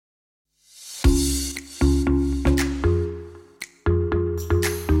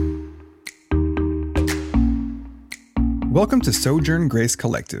Welcome to Sojourn Grace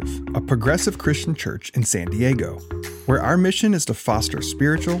Collective, a progressive Christian church in San Diego, where our mission is to foster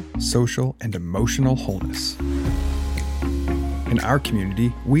spiritual, social, and emotional wholeness. In our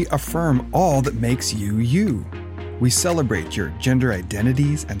community, we affirm all that makes you, you. We celebrate your gender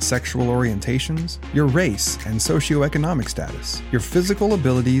identities and sexual orientations, your race and socioeconomic status, your physical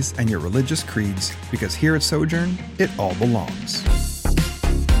abilities, and your religious creeds, because here at Sojourn, it all belongs.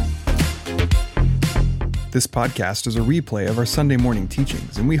 This podcast is a replay of our Sunday morning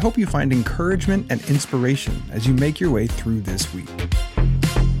teachings, and we hope you find encouragement and inspiration as you make your way through this week.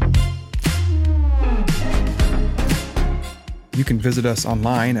 You can visit us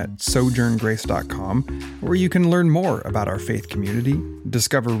online at sojourngrace.com, where you can learn more about our faith community,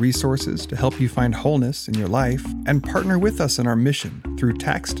 discover resources to help you find wholeness in your life, and partner with us in our mission through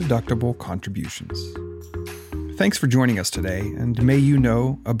tax-deductible contributions. Thanks for joining us today, and may you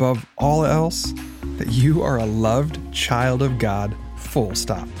know, above all else, that you are a loved child of God, full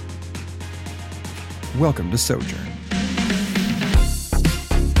stop. Welcome to Sojourn.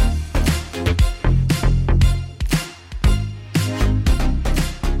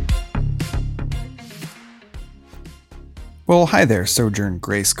 Well, hi there, Sojourn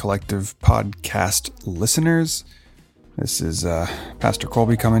Grace Collective podcast listeners. This is Pastor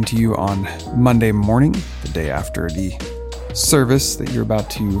Colby coming to you on Monday morning, the day after the service that you're about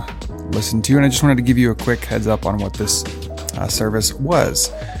to listen to. And I just wanted to give you a quick heads up on what this service was,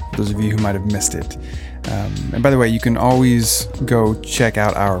 for those of you who might have missed it. And by the way, you can always go check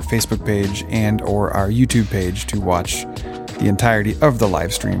out our Facebook page and or our YouTube page to watch the entirety of the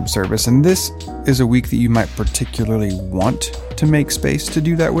live stream service. And this is a week that you might particularly want to make space to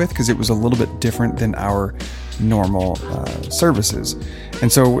do that with, because it was a little bit different than our normal services.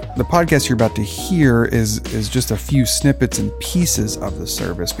 And so the podcast you're about to hear is just a few snippets and pieces of the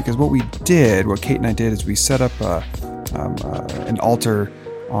service, because what Kate and I did is we set up an altar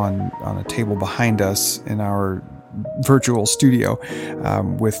on a table behind us in our virtual studio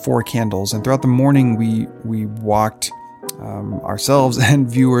with 4 candles. And throughout the morning, we walked ourselves and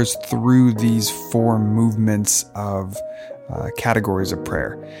viewers through these 4 movements of categories of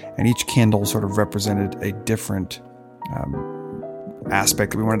prayer. And each candle sort of represented a different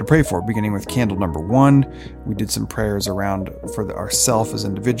aspect that we wanted to pray for. Beginning with candle number 1, we did some prayers around for ourself as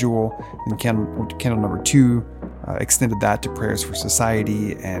individual. And candle number 2 extended that to prayers for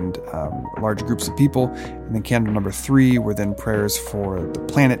society and large groups of people. And then candle number 3 were then prayers for the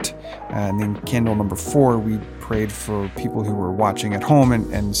planet. And then candle number 4, we prayed for people who were watching at home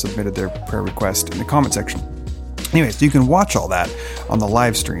and submitted their prayer request in the comment section. Anyway, so you can watch all that on the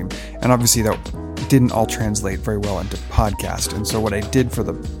live stream. And obviously that didn't all translate very well into podcast. And so what I did for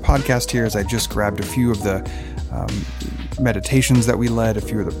the podcast here is I just grabbed a few of the meditations that we led, a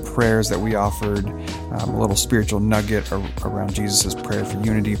few of the prayers that we offered, a little spiritual nugget around Jesus' prayer for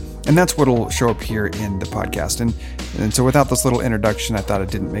unity. And that's what will show up here in the podcast. And so without this little introduction, I thought it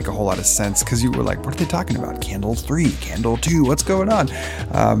didn't make a whole lot of sense, because you were like, what are they talking about? Candle 3, candle 2, what's going on?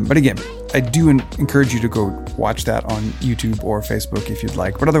 But again, I do encourage you to go watch that on YouTube or Facebook if you'd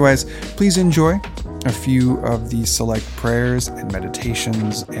like. But otherwise, please enjoy a few of the select prayers and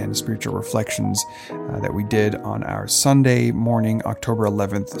meditations and spiritual reflections that we did on our Sunday morning, October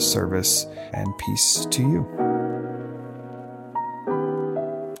 11th service. And peace to you.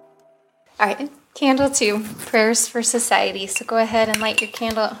 All right, candle 2, prayers for society. So go ahead and light your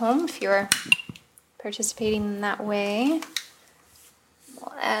candle at home if you're participating in that way.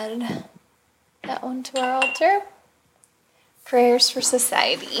 We'll add that one to our altar. Prayers for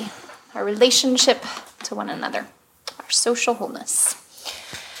society, our relationship to one another, our social wholeness.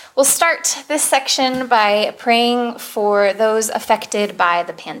 We'll start this section by praying for those affected by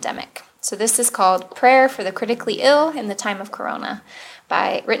the pandemic. So this is called Prayer for the Critically Ill in the Time of Corona,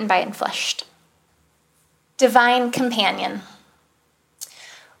 written by Infleshed. Divine Companion.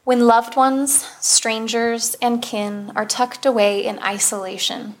 When loved ones, strangers, and kin are tucked away in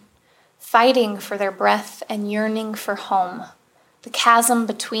isolation, fighting for their breath and yearning for home, the chasm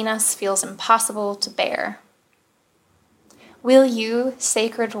between us feels impossible to bear. Will you,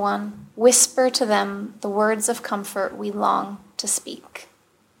 Sacred One, whisper to them the words of comfort we long to speak?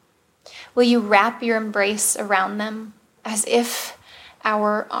 Will you wrap your embrace around them as if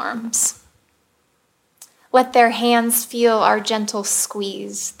our arms? Let their hands feel our gentle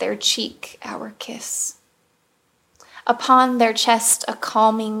squeeze, their cheek our kiss. Upon their chest a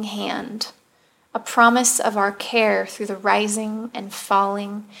calming hand, a promise of our care through the rising and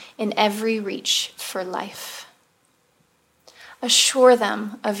falling in every reach for life. Assure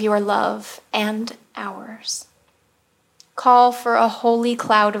them of your love and ours. Call for a holy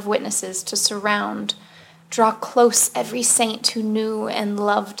cloud of witnesses to surround Draw close every saint who knew and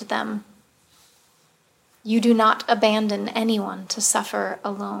loved them. You do not abandon anyone to suffer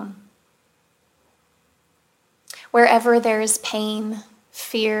alone. Wherever there is pain,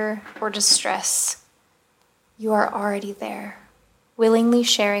 fear, or distress, you are already there, willingly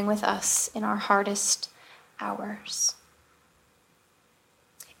sharing with us in our hardest hours.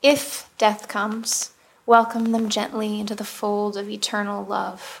 If death comes, welcome them gently into the fold of eternal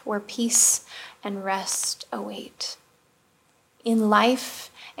love, where peace and rest await. In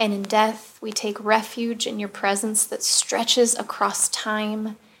life and in death, we take refuge in your presence that stretches across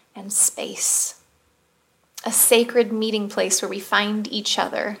time and space. A sacred meeting place where we find each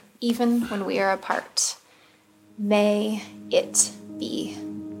other, even when we are apart. May it be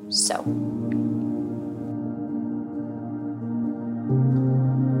so.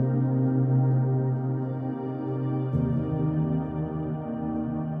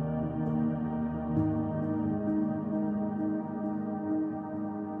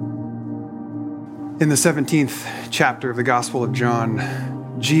 In the 17th chapter of the Gospel of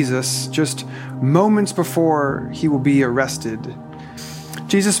John, Jesus, just moments before he will be arrested,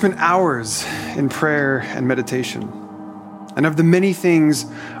 Jesus spent hours in prayer and meditation. And of the many things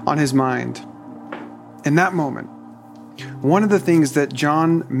on his mind, in that moment, one of the things that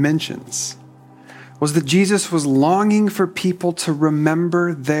John mentions was that Jesus was longing for people to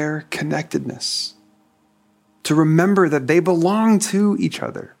remember their connectedness, to remember that they belong to each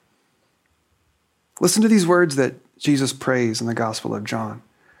other. Listen to these words that Jesus prays in the Gospel of John.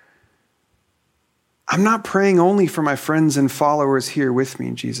 I'm not praying only for my friends and followers here with me,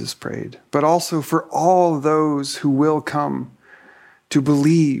 Jesus prayed, but also for all those who will come to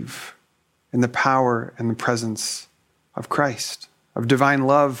believe in the power and the presence of Christ, of divine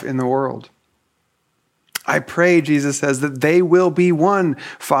love in the world. I pray, Jesus says, that they will be one,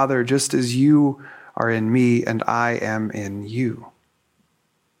 Father, just as you are in me and I am in you.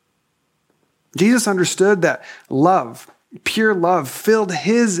 Jesus understood that love, pure love, filled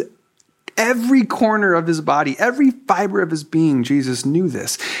every corner of his body, every fiber of his being. Jesus knew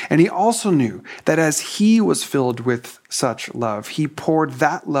this. And he also knew that as he was filled with such love, he poured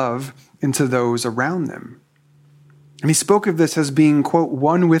that love into those around them. And he spoke of this as being, quote,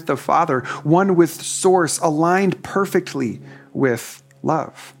 one with the Father, one with source, aligned perfectly with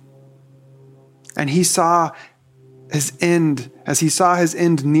love. And he saw his end, as he saw his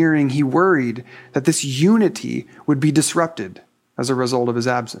end nearing, he worried that this unity would be disrupted as a result of his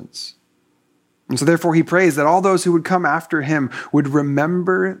absence. And so therefore he prays that all those who would come after him would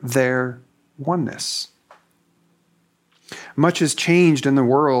remember their oneness. Much has changed in the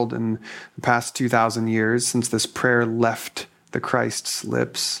world in the past 2,000 years since this prayer left the Christ's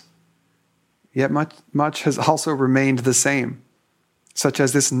lips. Yet much has also remained the same, such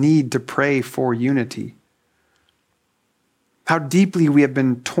as this need to pray for unity. How deeply we have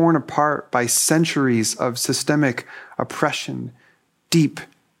been torn apart by centuries of systemic oppression, deep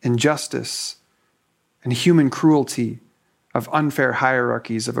injustice, and human cruelty of unfair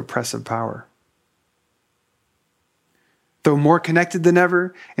hierarchies of oppressive power. Though more connected than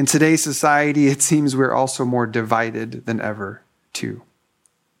ever, in today's society, it seems we're also more divided than ever, too.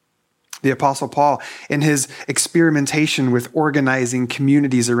 The Apostle Paul, in his experimentation with organizing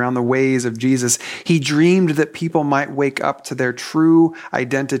communities around the ways of Jesus, he dreamed that people might wake up to their true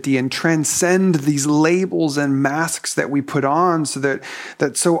identity and transcend these labels and masks that we put on so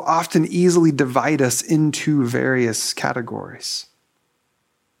that so often easily divide us into various categories.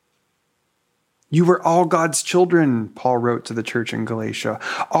 You were all God's children, Paul wrote to the church in Galatia.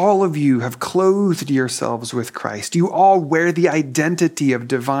 All of you have clothed yourselves with Christ. You all wear the identity of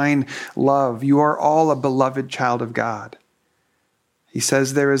divine love. You are all a beloved child of God. He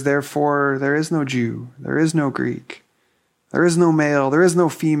says there is no Jew, there is no Greek, there is no male, there is no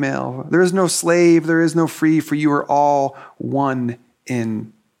female, there is no slave, there is no free, for you are all one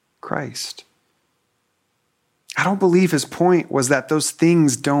in Christ. I don't believe his point was that those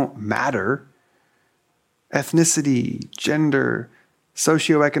things don't matter. Ethnicity, gender,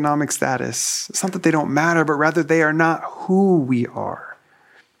 socioeconomic status. It's not that they don't matter, but rather they are not who we are.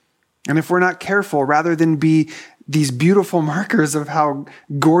 And if we're not careful, rather than be these beautiful markers of how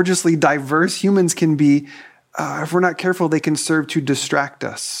gorgeously diverse humans can be, if we're not careful, they can serve to distract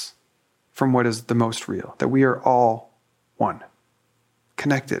us from what is the most real, that we are all one,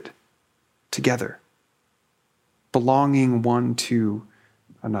 connected, together, belonging one to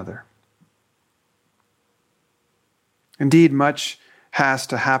another. Indeed, much has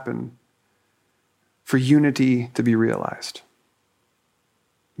to happen for unity to be realized.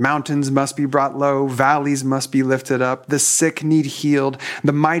 Mountains must be brought low, valleys must be lifted up, the sick need healed,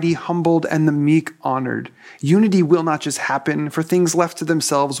 the mighty humbled, and the meek honored. Unity will not just happen, for things left to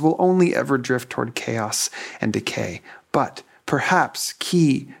themselves will only ever drift toward chaos and decay. But perhaps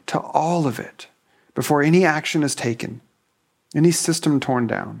key to all of it, before any action is taken, any system torn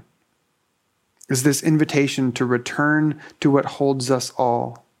down, is this invitation to return to what holds us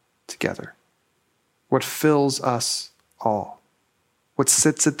all together, what fills us all, what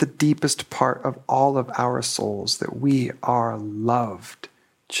sits at the deepest part of all of our souls, that we are loved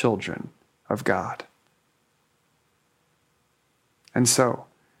children of God. And so,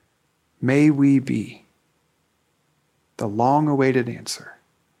 may we be the long-awaited answer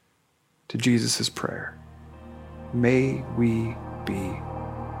to Jesus' prayer. May we be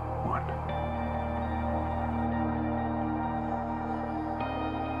one.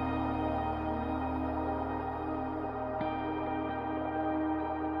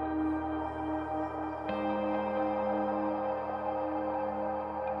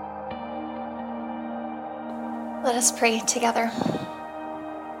 Let us pray together.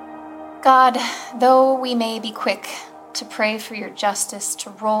 God, though we may be quick to pray for your justice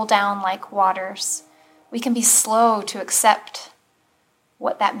to roll down like waters, we can be slow to accept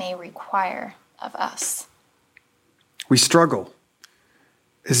what that may require of us. We struggle.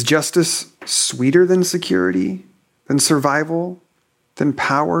 Is justice sweeter than security, than survival, than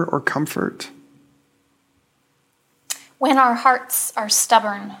power or comfort? When our hearts are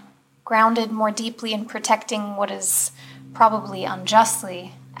stubborn, grounded more deeply in protecting what is probably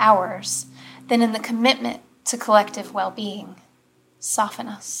unjustly ours than in the commitment to collective well-being, soften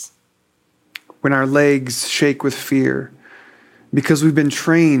us. When our legs shake with fear because we've been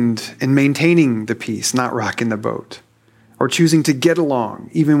trained in maintaining the peace, not rocking the boat, or choosing to get along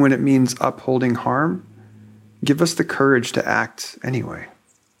even when it means upholding harm, give us the courage to act anyway.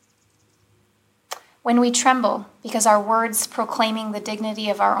 When we tremble because our words proclaiming the dignity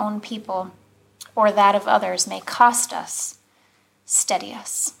of our own people or that of others may cost us, steady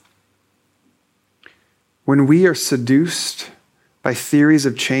us. When we are seduced by theories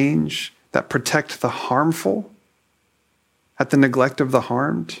of change that protect the harmful at the neglect of the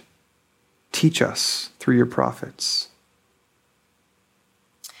harmed, teach us through your prophets.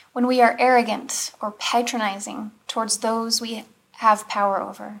 When we are arrogant or patronizing towards those we have power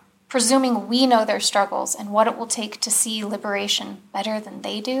over, presuming we know their struggles and what it will take to see liberation better than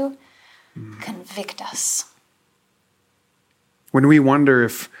they do, convict us. When we wonder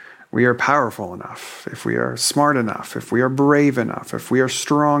if we are powerful enough, if we are smart enough, if we are brave enough, if we are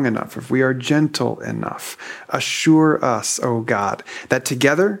strong enough, if we are gentle enough, assure us, O God, that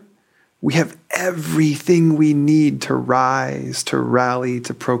together we have everything we need to rise, to rally,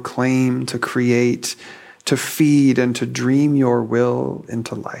 to proclaim, to create, to feed, and to dream your will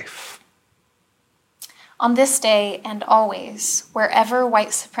into life. On this day and always, wherever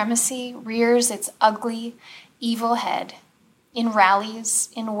white supremacy rears its ugly, evil head, in rallies,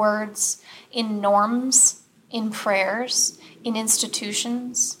 in words, in norms, in prayers, in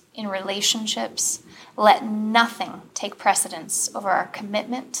institutions, in relationships, let nothing take precedence over our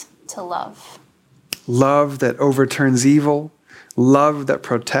commitment to love. Love that overturns evil, love that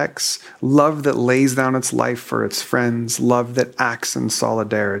protects, love that lays down its life for its friends, love that acts in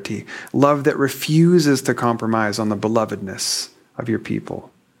solidarity, love that refuses to compromise on the belovedness of your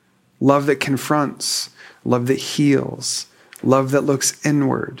people, love that confronts, love that heals, love that looks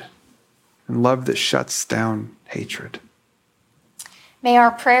inward, and love that shuts down hatred. May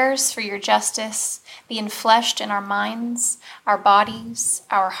our prayers for your justice be enfleshed in our minds, our bodies,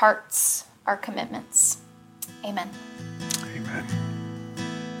 our hearts, our commitments. Amen. Amen.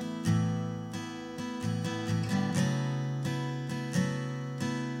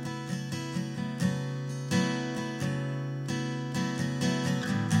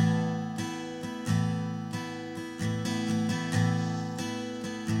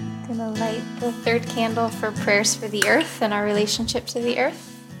 I'm going to light the third candle for prayers for the earth and our relationship to the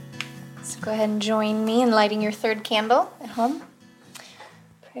earth. So go ahead and join me in lighting your third candle at home.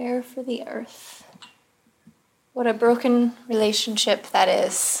 Prayer for the earth. What a broken relationship that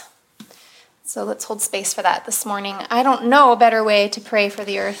is. So let's hold space for that this morning. I don't know a better way to pray for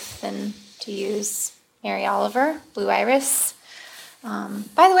the earth than to use Mary Oliver, Blue Iris.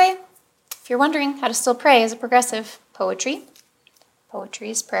 By the way, if you're wondering how to still pray as a progressive, poetry. Poetry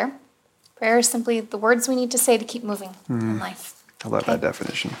is prayer. Prayer is simply the words we need to say to keep moving in life. I love that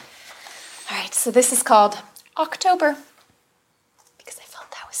definition. All right, so this is called October, because I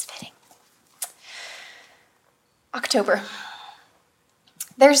felt that was fitting. October.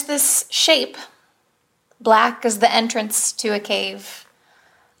 There's this shape, black as the entrance to a cave,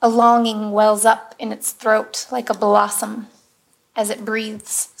 A longing wells up in its throat like a blossom as it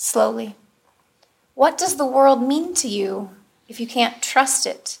breathes slowly. What does the world mean to you if you can't trust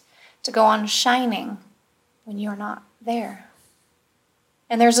it to go on shining when you're not there?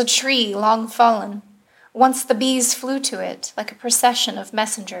 And there's a tree long fallen. Once the bees flew to it like a procession of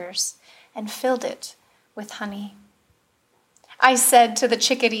messengers and filled it with honey. I said to the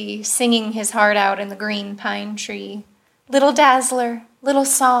chickadee singing his heart out in the green pine tree, little dazzler, little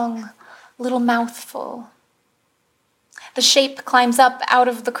song, little mouthful. The shape climbs up out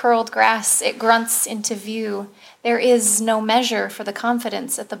of the curled grass. It grunts into view. There is no measure for the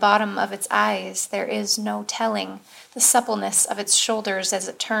confidence at the bottom of its eyes. There is no telling the suppleness of its shoulders as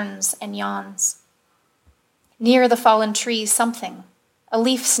it turns and yawns. Near the fallen tree, something, a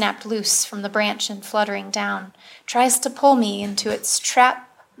leaf snapped loose from the branch and fluttering down, tries to pull me into its trap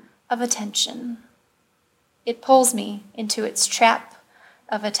of attention. It pulls me into its trap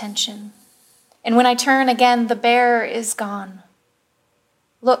of attention. And when I turn again, the bear is gone.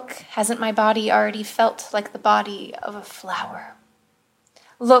 Look, hasn't my body already felt like the body of a flower?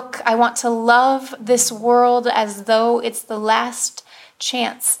 Look, I want to love this world as though it's the last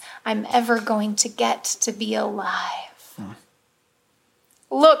chance I'm ever going to get to be alive.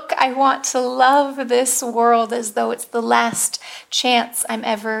 Look, I want to love this world as though it's the last chance I'm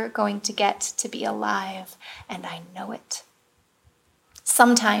ever going to get to be alive, and I know it.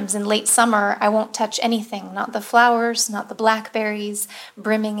 Sometimes in late summer, I won't touch anything, not the flowers, not the blackberries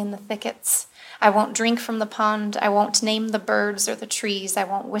brimming in the thickets. I won't drink from the pond. I won't name the birds or the trees. I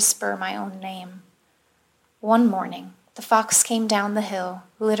won't whisper my own name. One morning, the fox came down the hill,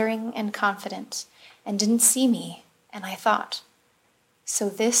 glittering and confident, and didn't see me, and I thought, so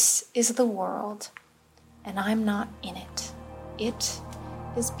this is the world, and I'm not in it. It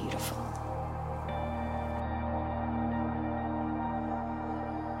is beautiful.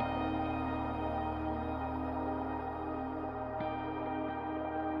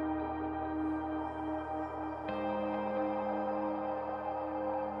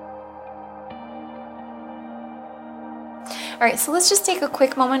 All right, so let's just take a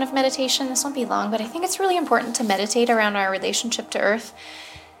quick moment of meditation. This won't be long, but I think it's really important to meditate around our relationship to Earth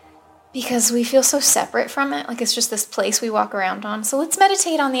because we feel so separate from it, like it's just this place we walk around on. So let's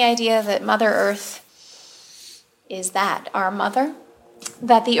meditate on the idea that Mother Earth is that, our mother,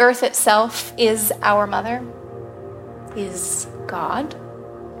 that the Earth itself is our mother, is God.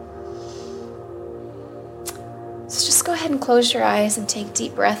 So just go ahead and close your eyes and take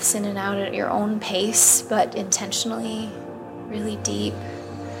deep breaths in and out at your own pace, but intentionally. Really deep.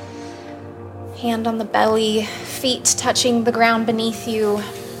 Hand on the belly, feet touching the ground beneath you.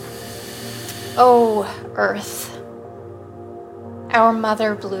 Oh, Earth, our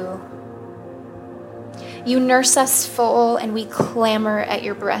mother blue. You nurse us full and we clamor at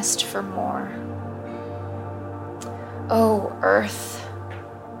your breast for more. Oh, Earth,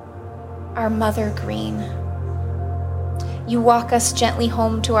 our mother green. You walk us gently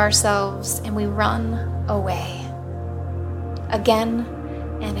home to ourselves and we run away. Again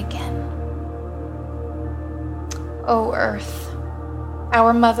and again. O Earth,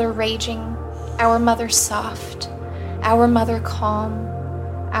 our mother raging, our mother soft, our mother calm,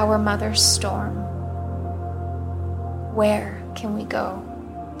 our mother storm. Where can we go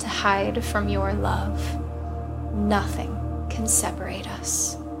to hide from your love? Nothing can separate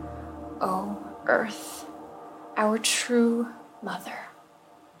us. O Earth, our true mother.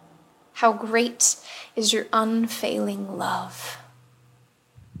 How great is your unfailing love.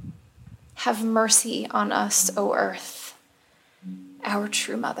 Have mercy on us, O Earth, our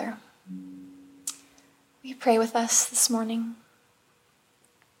true mother. Will you pray with us this morning?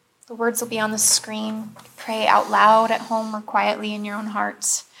 The words will be on the screen. Pray out loud at home or quietly in your own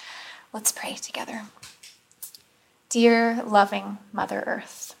hearts. Let's pray together. Dear, loving Mother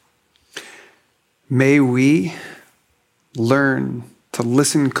Earth. May we learn to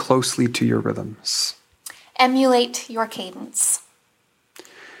listen closely to your rhythms. Emulate your cadence.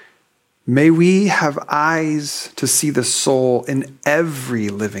 May we have eyes to see the soul in every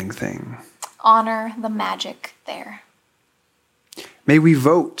living thing. Honor the magic there. May we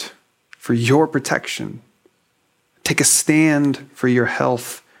vote for your protection. Take a stand for your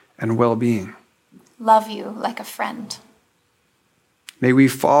health and well-being. Love you like a friend. May we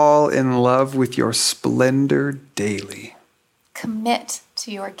fall in love with your splendor daily. Commit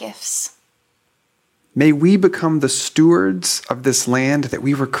to your gifts. May we become the stewards of this land that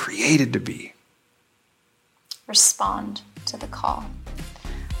we were created to be. Respond to the call.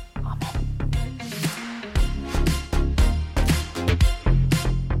 Amen.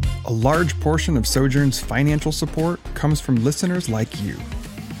 A large portion of Sojourn's financial support comes from listeners like you.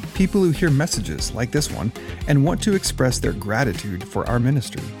 people who hear messages like this one and want to express their gratitude for our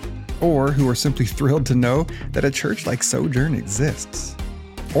ministry, or who are simply thrilled to know that a church like Sojourn exists.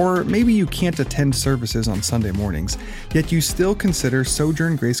 Or maybe you can't attend services on Sunday mornings, yet you still consider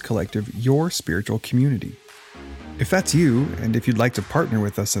Sojourn Grace Collective your spiritual community. If that's you, and if you'd like to partner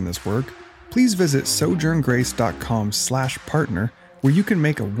with us in this work, please visit sojourngrace.com/partner, where you can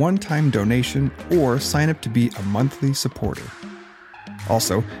make a one-time donation or sign up to be a monthly supporter.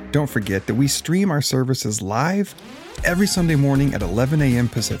 Also, don't forget that we stream our services live every Sunday morning at 11 a.m.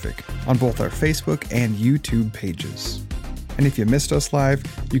 Pacific on both our Facebook and YouTube pages. And if you missed us live,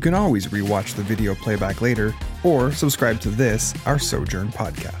 you can always rewatch the video playback later or subscribe to this, our Sojourn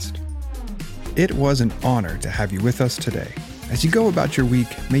podcast. It was an honor to have you with us today. As you go about your week,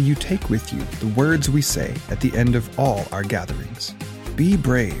 may you take with you the words we say at the end of all our gatherings. Be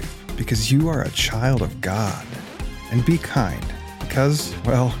brave, because you are a child of God. And be kind, because,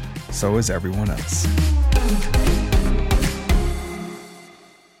 well, so is everyone else.